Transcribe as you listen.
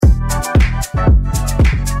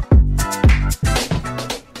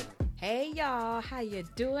you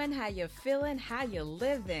doing? How you feeling? How you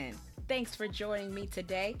living? Thanks for joining me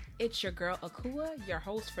today. It's your girl Akua, your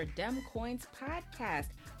host for Dem Coins Podcast,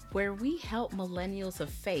 where we help millennials of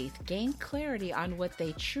faith gain clarity on what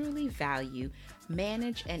they truly value,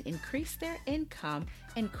 manage and increase their income,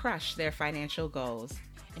 and crush their financial goals.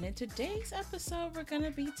 And in today's episode, we're going to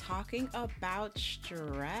be talking about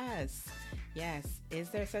stress. Yes, is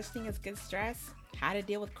there such thing as good stress? How to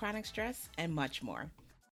deal with chronic stress, and much more.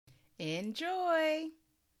 Enjoy!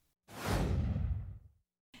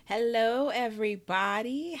 Hello,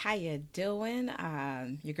 everybody. How you doing?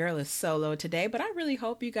 Your girl is solo today, but I really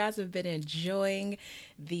hope you guys have been enjoying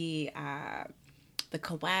the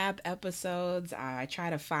collab episodes. I try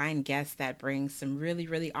to find guests that bring some really,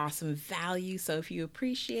 really awesome value. So if you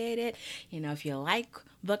appreciate it, if you like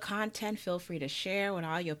the content, feel free to share with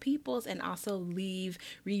all your peoples and also leave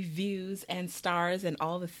reviews and stars and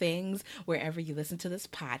all the things wherever you listen to this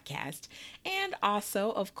podcast. And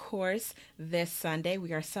also, of course, this Sunday,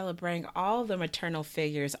 we are celebrating all the maternal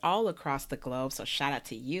figures all across the globe. So shout out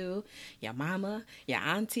to you, your mama, your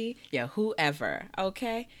auntie, your whoever,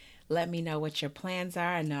 okay? Let me know what your plans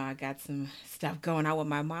are. I know I got some stuff going on with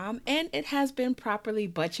my mom, and it has been properly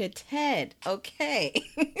budgeted. Okay.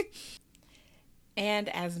 And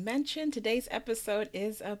as mentioned, today's episode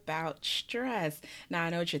is about stress. Now, I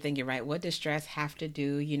know what you're thinking, right? What does stress have to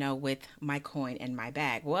do, with my coin and my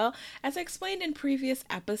bag? Well, as I explained in previous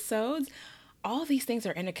episodes, all these things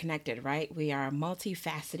are interconnected, right? We are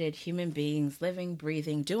multifaceted human beings, living,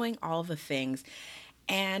 breathing, doing all the things.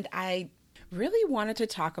 And I really wanted to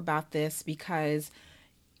talk about this because,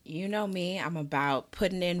 you know me, I'm about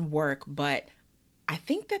putting in work, but I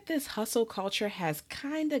think that this hustle culture has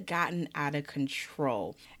kind of gotten out of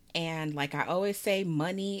control. And like I always say,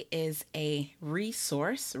 money is a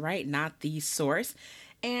resource, right? Not the source.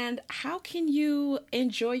 And how can you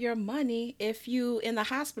enjoy your money if you in the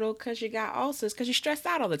hospital because you got ulcers, because you're stressed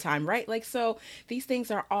out all the time, right? So these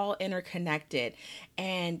things are all interconnected.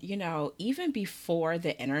 And, even before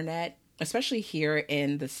the internet, especially here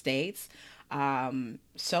in the States,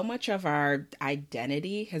 so much of our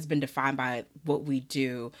identity has been defined by what we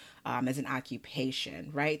do as an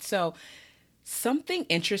occupation, right? So something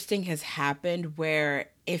interesting has happened where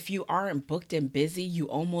if you aren't booked and busy, you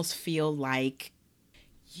almost feel like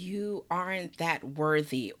you aren't that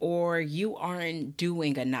worthy or you aren't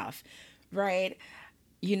doing enough, right?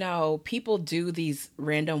 People do these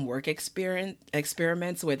random work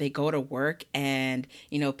experiments where they go to work and,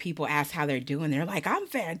 people ask how they're doing. They're like, I'm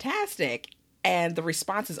fantastic. And the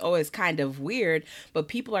response is always kind of weird, but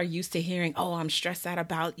people are used to hearing, oh, I'm stressed out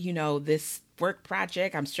about, this work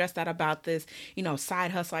project. I'm stressed out about this,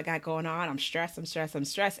 side hustle I got going on. I'm stressed.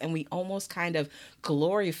 And we almost kind of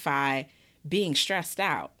glorify being stressed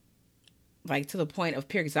out, like to the point of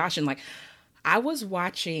pure exhaustion. Like, I was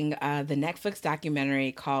watching the Netflix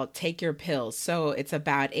documentary called Take Your Pills. So it's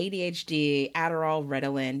about ADHD, Adderall,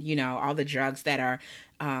 Ritalin, all the drugs that are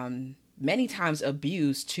many times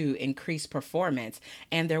abused to increase performance.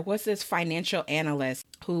 And there was this financial analyst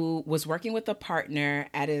who was working with a partner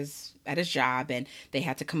at his job, and they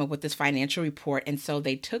had to come up with this financial report. And so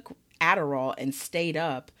they took Adderall and stayed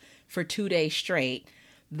up for 2 days straight.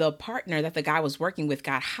 The partner that the guy was working with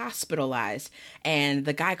got hospitalized, and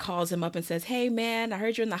the guy calls him up and says, hey man, I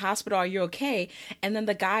heard you're in the hospital. Are you okay? And then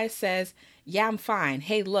the guy says, yeah, I'm fine.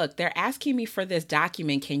 Hey, look, they're asking me for this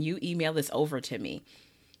document. Can you email this over to me?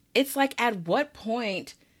 It's like, at what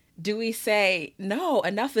point do we say, no,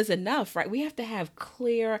 enough is enough, right? We have to have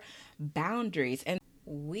clear boundaries. And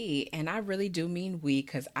I really do mean we,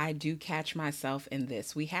 because I do catch myself in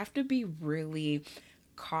this. We have to be really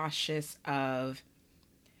cautious of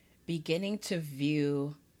beginning to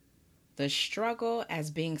view the struggle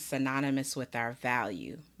as being synonymous with our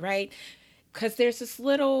value, right? Because there's this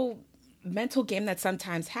little mental game that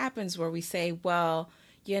sometimes happens where we say, well,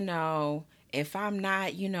 if I'm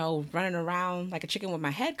not, running around like a chicken with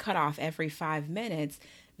my head cut off every 5 minutes,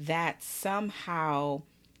 that somehow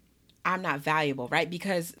I'm not valuable, right?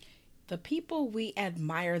 Because the people we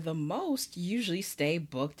admire the most usually stay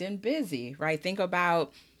booked and busy, right? Think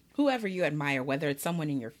about whoever you admire, whether it's someone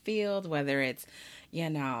in your field, whether it's,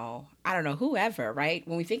 I don't know, whoever, right?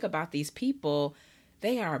 When we think about these people,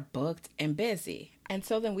 they are booked and busy. And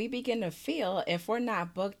so then we begin to feel if we're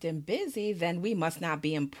not booked and busy, then we must not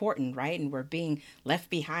be important, right? And we're being left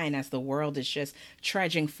behind as the world is just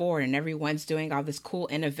trudging forward and everyone's doing all this cool,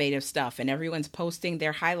 innovative stuff and everyone's posting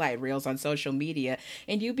their highlight reels on social media.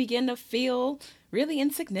 And you begin to feel really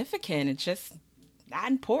insignificant. It's just not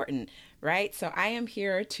important, right? So I am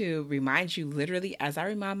here to remind you, literally, as I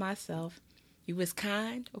remind myself, You was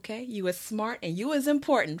kind, okay? You was smart, and you was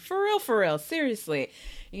important. For real, seriously.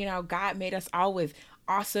 God made us all with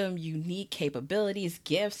awesome, unique capabilities,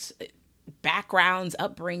 gifts, backgrounds,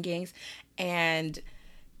 upbringings, and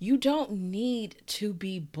you don't need to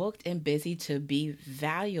be booked and busy to be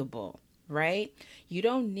valuable, right? You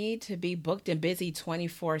don't need to be booked and busy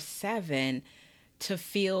 24/7 to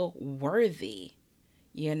feel worthy,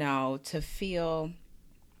 to feel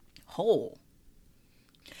whole.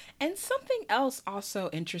 And something else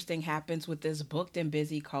also interesting happens with this booked and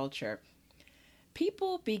busy culture.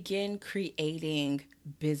 People begin creating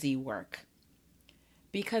busy work.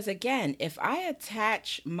 Because again, if I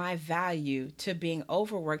attach my value to being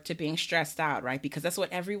overworked, to being stressed out, right? Because that's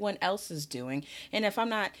what everyone else is doing. And if I'm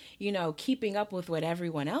not, keeping up with what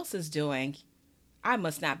everyone else is doing, I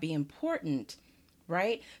must not be important,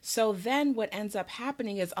 right? So then what ends up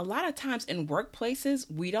happening is a lot of times in workplaces,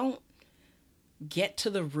 we don't get to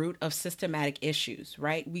the root of systematic issues,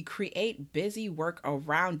 right? We create busy work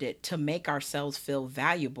around it to make ourselves feel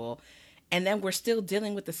valuable. And then we're still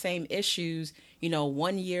dealing with the same issues,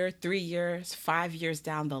 1 year, 3 years, 5 years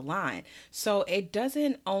down the line. So it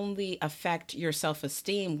doesn't only affect your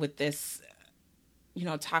self-esteem with this,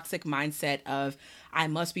 toxic mindset of I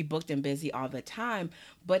must be booked and busy all the time,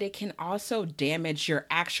 but it can also damage your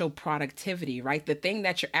actual productivity, right? The thing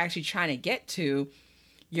that you're actually trying to get to,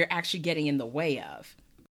 you're actually getting in the way of.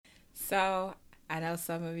 So I know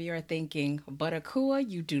some of you are thinking, but Akua,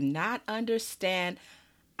 you do not understand.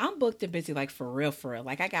 I'm booked and busy, like for real.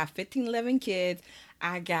 Like I got 15, 11 kids.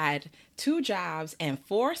 I got 2 jobs and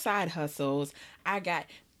 4 side hustles.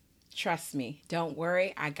 Trust me, don't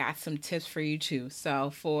worry. I got some tips for you too.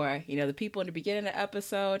 So for, the people in the beginning of the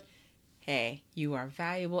episode, hey, you are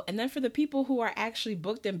valuable. And then for the people who are actually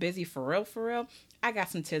booked and busy for real, I got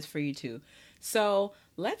some tips for you too. So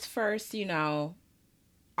let's first,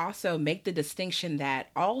 also make the distinction that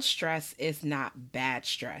all stress is not bad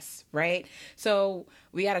stress, right? So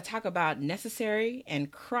we got to talk about necessary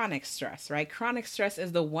and chronic stress, right? Chronic stress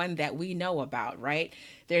is the one that we know about, right?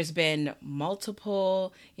 There's been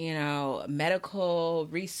multiple, medical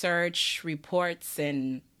research reports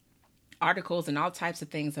and articles and all types of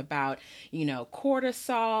things about,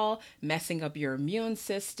 cortisol messing up your immune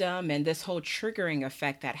system and this whole triggering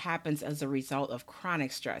effect that happens as a result of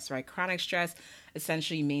chronic stress, right? Chronic stress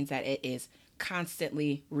essentially means that it is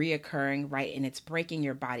constantly reoccurring, right? And it's breaking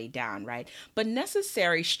your body down, right? But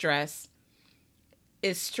necessary stress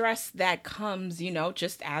is stress that comes,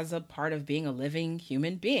 just as a part of being a living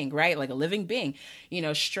human being, right? Like a living being.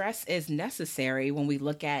 Stress is necessary when we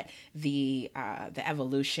look at the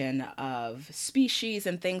evolution of species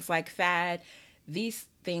and things like that. These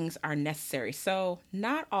things are necessary. So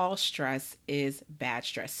not all stress is bad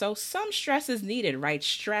stress. So some stress is needed, right?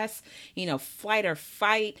 Stress, flight or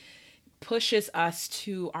fight, pushes us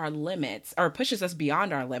to our limits, or pushes us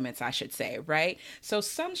beyond our limits, I should say, right? So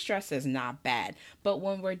some stress is not bad. But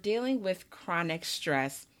when we're dealing with chronic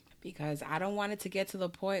stress, because I don't want it to get to the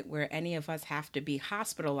point where any of us have to be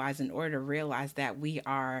hospitalized in order to realize that we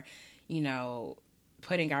are,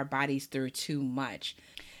 putting our bodies through too much.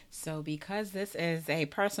 So because this is a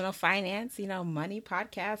personal finance, money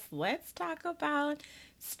podcast, let's talk about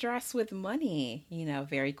stress with money,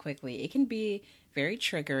 very quickly. It can be very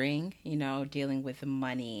triggering, dealing with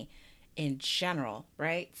money in general,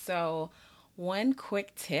 right? So one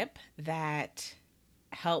quick tip that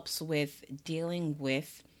helps with dealing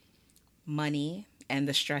with money and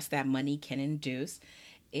the stress that money can induce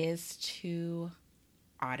is to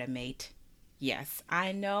automate. Yes,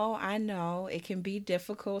 I know. It can be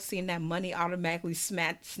difficult seeing that money automatically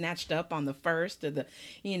snatched up on the first or the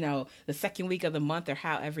second week of the month or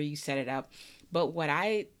however you set it up. But what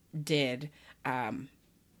I did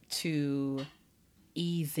to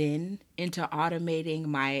ease into automating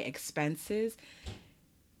my expenses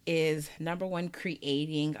is, number one,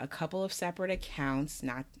 creating a couple of separate accounts.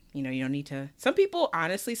 Not, you don't need to. Some people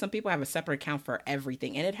have a separate account for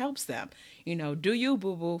everything, and it helps them. Do you,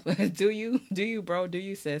 boo boo? do you, bro? Do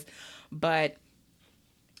you, sis? But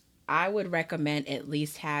I would recommend at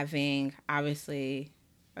least having, obviously,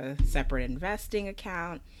 a separate investing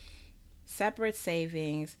account, separate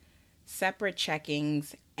savings, separate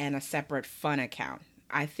checkings, and a separate fun account.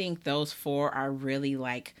 I think those 4 are really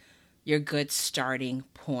like your good starting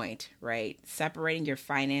point, right? Separating your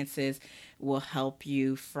finances will help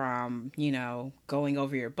you from, going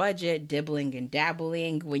over your budget, dibbling and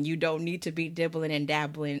dabbling when you don't need to be dibbling and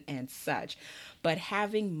dabbling and such. But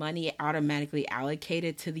having money automatically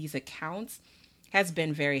allocated to these accounts has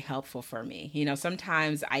been very helpful for me. You know,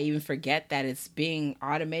 sometimes I even forget that it's being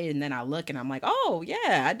automated, and then I look and I'm like, oh,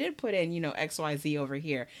 yeah, I did put in, XYZ over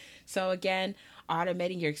here. So again,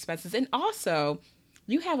 automating your expenses. And also,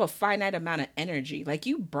 you have a finite amount of energy. Like,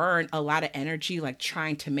 you burn a lot of energy, like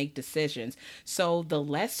trying to make decisions. So the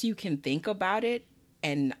less you can think about it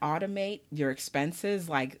and automate your expenses,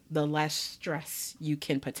 like the less stress you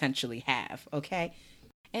can potentially have. Okay.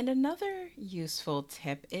 And another useful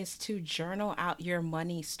tip is to journal out your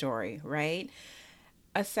money story, right?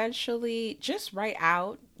 Essentially, just write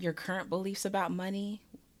out your current beliefs about money,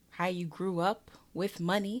 how you grew up with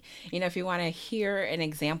money. If you want to hear an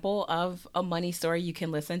example of a money story, you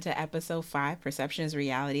can listen to episode 5, Perception is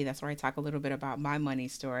Reality. That's where I talk a little bit about my money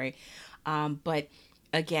story. But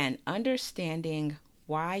again, understanding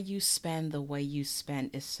why you spend the way you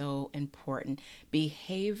spend is so important.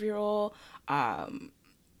 Behavioral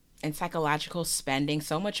and psychological spending,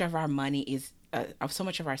 so much of our money is so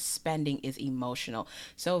much of our spending is emotional.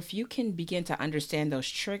 So if you can begin to understand those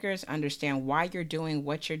triggers, understand why you're doing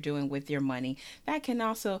what you're doing with your money, that can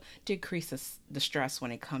also decrease the stress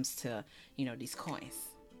when it comes to, these coins.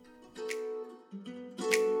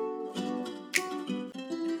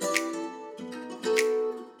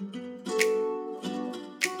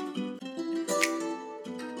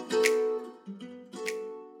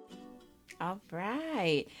 All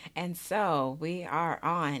right. And so we are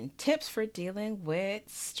on tips for dealing with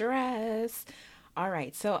stress. All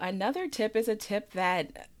right. So another tip is a tip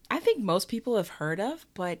that I think most people have heard of,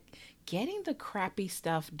 but getting the crappy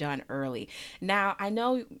stuff done early. Now, I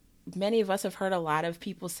know many of us have heard a lot of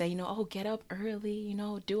people say, oh, get up early,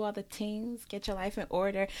 do all the things, get your life in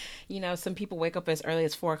order. Some people wake up as early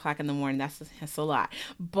as 4 o'clock in the morning. That's a lot.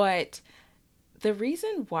 But the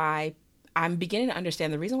reason why I'm beginning to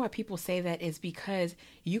understand the reason why people say that is because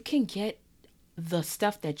you can get the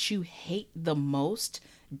stuff that you hate the most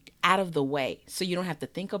out of the way. So you don't have to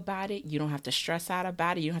think about it. You don't have to stress out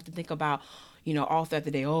about it. You don't have to think about, all throughout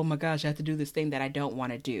the day, oh my gosh, I have to do this thing that I don't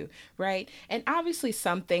want to do. Right. And obviously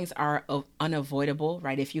some things are unavoidable,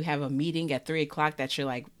 right? If you have a meeting at 3 o'clock that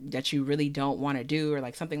you really don't want to do, or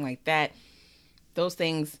like something like that, those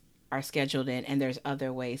things are scheduled in, and there's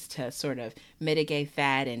other ways to sort of mitigate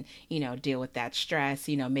that and, deal with that stress.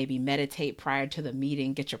 Maybe meditate prior to the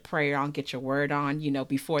meeting, get your prayer on, get your word on,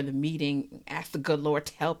 before the meeting, ask the good Lord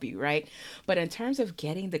to help you, right? But in terms of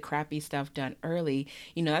getting the crappy stuff done early,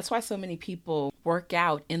 that's why so many people work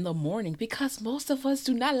out in the morning, because most of us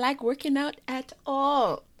do not like working out at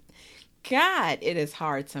all. God, it is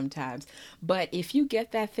hard sometimes. But if you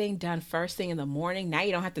get that thing done first thing in the morning, now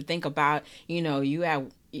you don't have to think about, you have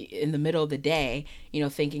in the middle of the day,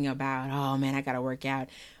 thinking about, oh man, I got to work out.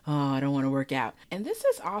 Oh, I don't want to work out. And this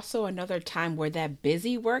is also another time where that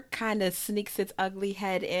busy work kind of sneaks its ugly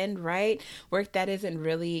head in, right? Work that isn't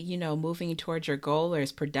really, moving towards your goal or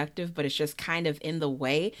is productive, but it's just kind of in the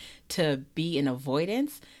way to be in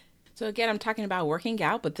avoidance. So again, I'm talking about working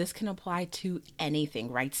out, but this can apply to anything,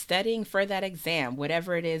 right? Studying for that exam,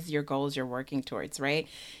 whatever it is, your goals you're working towards, right?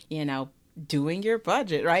 Doing your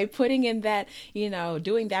budget, right? Putting in that,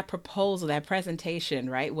 doing that proposal, that presentation,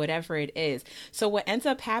 right? Whatever it is. So what ends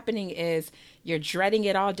up happening is you're dreading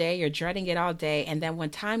it all day. And then when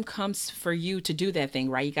time comes for you to do that thing,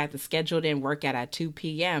 right? You got the scheduled in workout at 2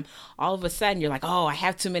 p.m. All of a sudden you're like, oh, I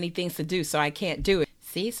have too many things to do, so I can't do it.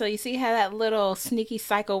 So you see how that little sneaky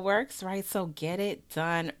cycle works, right? So get it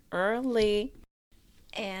done early.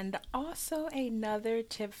 And also another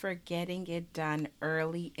tip for getting it done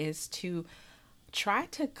early is to try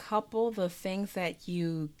to couple the things that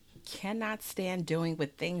you cannot stand doing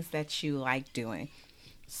with things that you like doing.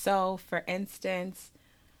 So for instance,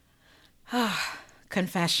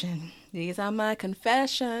 confession. These are my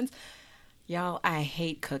confessions. Y'all, I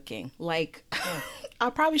hate cooking. Like, I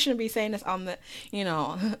probably shouldn't be saying this on the,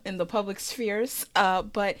 in the public spheres.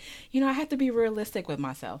 But, I have to be realistic with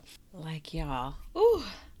myself. Like, y'all,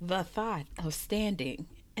 the thought of standing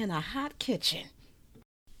in a hot kitchen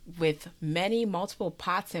with many multiple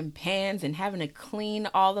pots and pans and having to clean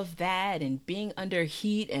all of that and being under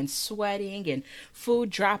heat and sweating and food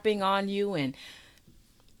dropping on you. And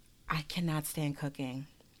I cannot stand cooking.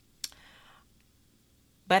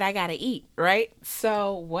 But I gotta eat, right?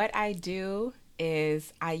 So what I do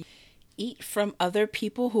is I eat from other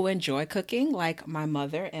people who enjoy cooking, like my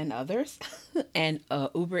mother and others, and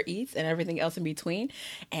Uber Eats and everything else in between.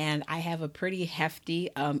 And I have a pretty hefty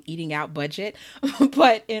eating out budget.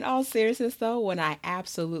 But in all seriousness, though, when I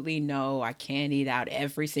absolutely know I can't eat out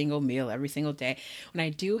every single meal, every single day, when I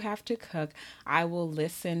do have to cook, I will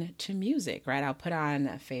listen to music, right? I'll put on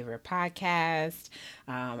a favorite podcast.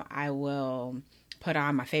 I will put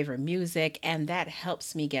on my favorite music, and that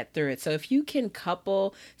helps me get through it. So if you can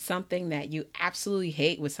couple something that you absolutely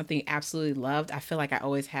hate with something you absolutely loved, I feel like I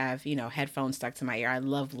always have, headphones stuck to my ear. I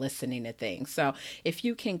love listening to things. So if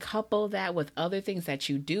you can couple that with other things that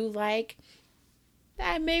you do like,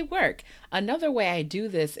 that may work. Another way I do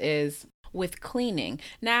this is with cleaning.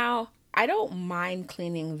 Now, I don't mind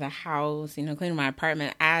cleaning the house, cleaning my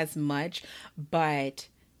apartment as much, but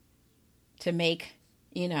to make,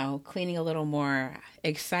 cleaning a little more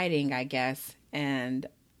exciting, I guess. And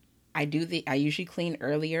I usually clean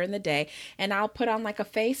earlier in the day, and I'll put on like a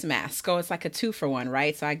face mask. So it's like a 2-for-1,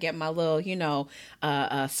 right? So I get my little,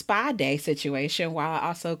 spa day situation while I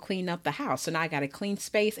also clean up the house. So now I got a clean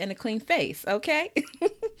space and a clean face. Okay.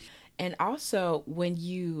 And also, when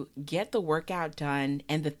you get the workout done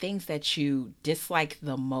and the things that you dislike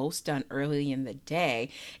the most done early in the day,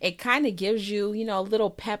 it kind of gives you, a little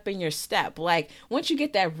pep in your step. Like once you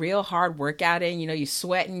get that real hard workout in, you're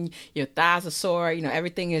sweating, your thighs are sore,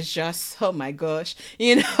 everything is just, oh my gosh,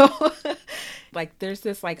 like there's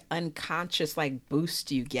this like unconscious like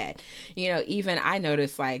boost you get. Even I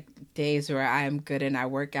notice like days where I'm good and I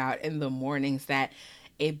work out in the mornings that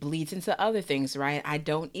it bleeds into other things, right? I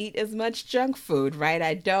don't eat as much junk food, right?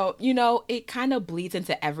 I don't, it kind of bleeds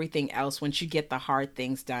into everything else once you get the hard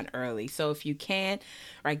things done early. So if you can,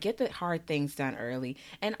 right, get the hard things done early.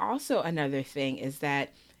 And also another thing is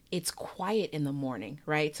that it's quiet in the morning,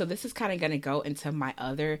 right? So this is kind of going to go into my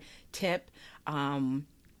other tip,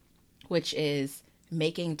 which is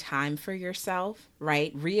making time for yourself,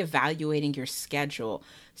 right? Reevaluating your schedule.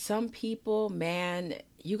 Some people, man,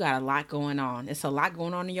 you got a lot going on. It's a lot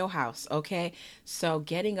going on in your house, okay? So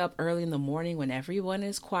getting up early in the morning when everyone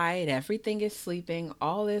is quiet, everything is sleeping,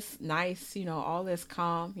 all is nice, all is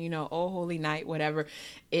calm, oh holy night, whatever.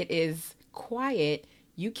 It is quiet.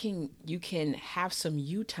 You can have some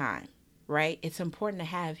you time, right? It's important to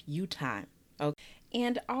have you time. Okay.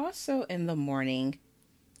 And also in the morning,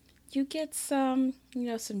 you get some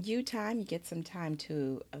you time, you get some time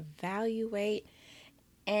to evaluate,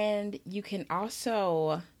 and you can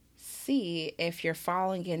also see if you're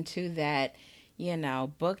falling into that,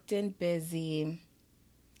 booked and busy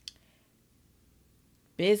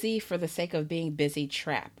for the sake of being busy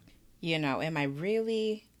trap. Am I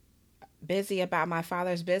really busy about my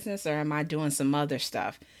Father's business, or am I doing some other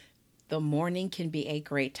stuff? The morning can be a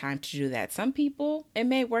great time to do that. Some people, it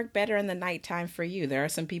may work better in the nighttime for you. There are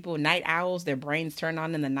some people, night owls, their brains turn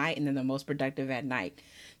on in the night and then they're most productive at night.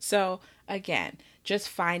 So again, just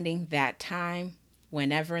finding that time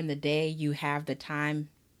whenever in the day you have the time,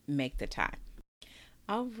 make the time.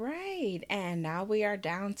 All right. And now we are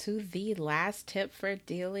down to the last tip for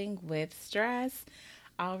dealing with stress.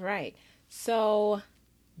 All right. So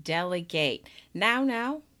delegate.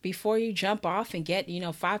 Now, before you jump off and get,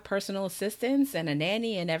 5 personal assistants and a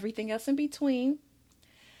nanny and everything else in between,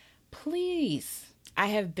 please, I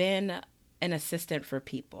have been an assistant for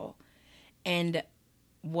people. And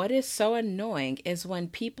what is so annoying is when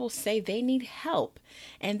people say they need help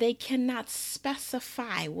and they cannot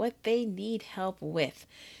specify what they need help with.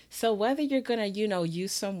 So whether you're going to,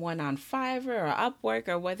 use someone on Fiverr or Upwork,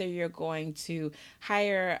 or whether you're going to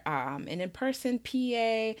hire an in-person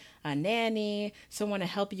PA, a nanny, someone to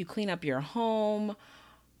help you clean up your home,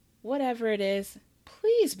 whatever it is,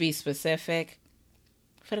 please be specific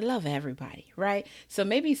for the love of everybody, right? So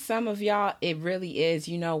maybe some of y'all, it really is,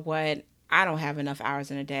 what? I don't have enough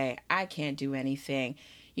hours in a day. I can't do anything.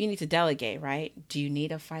 You need to delegate, right? Do you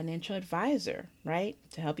need a financial advisor, right?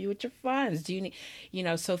 To help you with your funds? Do you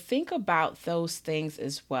need, so think about those things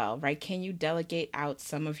as well, right? Can you delegate out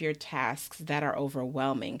some of your tasks that are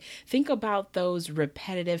overwhelming? Think about those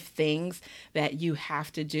repetitive things that you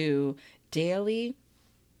have to do daily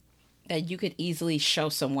that you could easily show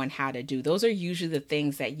someone how to do. Those are usually the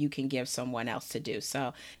things that you can give someone else to do.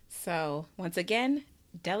 So once again,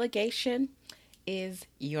 delegation is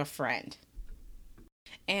your friend.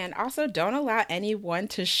 And also don't allow anyone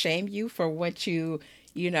to shame you for what you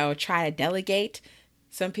try to delegate.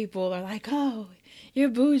 Some people are like, oh, you're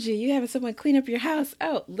bougie. You having someone clean up your house.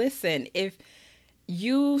 Oh, listen, if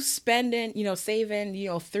you spending,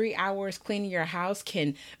 saving, 3 hours cleaning your house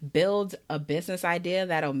can build a business idea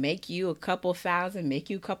that'll make you a couple thousand, make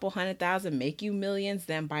you a couple 100,000, make you millions,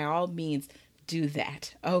 then by all means do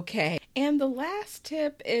that. Okay. And the last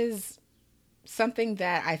tip is something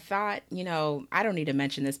that I thought, I don't need to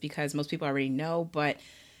mention this because most people already know, but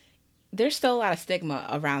there's still a lot of stigma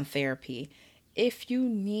around therapy. If you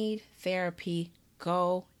need therapy,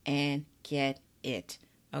 go and get it.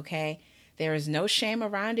 Okay. There is no shame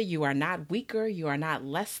around it. You are not weaker. You are not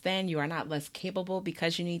less than. You are not less capable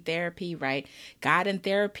because you need therapy, right? God and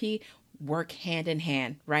therapy work hand in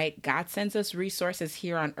hand, right? God sends us resources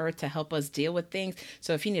here on earth to help us deal with things.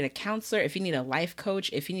 So if you need a counselor, if you need a life coach,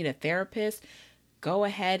 if you need a therapist, go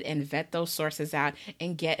ahead and vet those sources out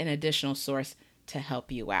and get an additional source to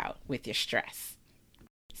help you out with your stress.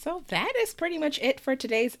 So that is pretty much it for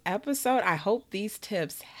today's episode. I hope these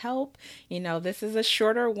tips help. This is a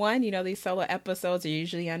shorter one. These solo episodes are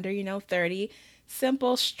usually under, 30.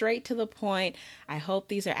 Simple, straight to the point. I hope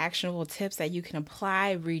these are actionable tips that you can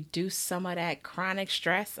apply, reduce some of that chronic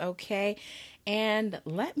stress, okay? And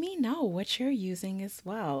let me know what you're using as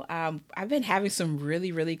well. I've been having some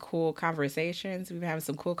really, really cool conversations. We've been having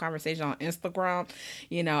some cool conversations on Instagram.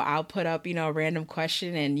 I'll put up, a random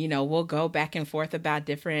question and, we'll go back and forth about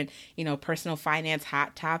different, personal finance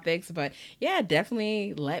hot topics. But yeah,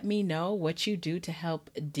 definitely let me know what you do to help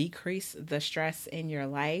decrease the stress in your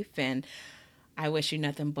life. And I wish you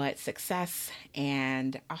nothing but success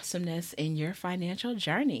and awesomeness in your financial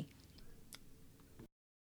journey.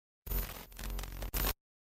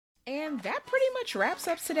 And that pretty much wraps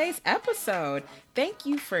up today's episode. Thank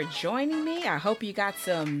you for joining me. I hope you got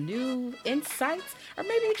some new insights, or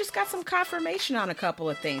maybe you just got some confirmation on a couple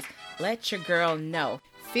of things. Let your girl know.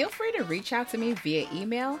 Feel free to reach out to me via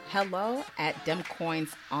email,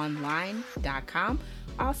 hello@demcoinsonline.com.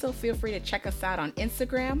 Also, feel free to check us out on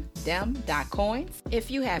Instagram, dem.coins.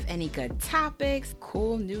 If you have any good topics,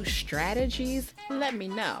 cool new strategies, let me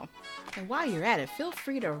know. And while you're at it, feel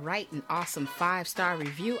free to write an awesome 5-star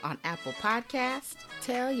review on Apple Podcasts.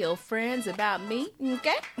 Tell your friends about me,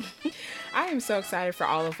 okay? I am so excited for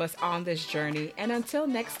all of us on this journey. And until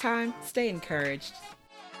next time, stay encouraged.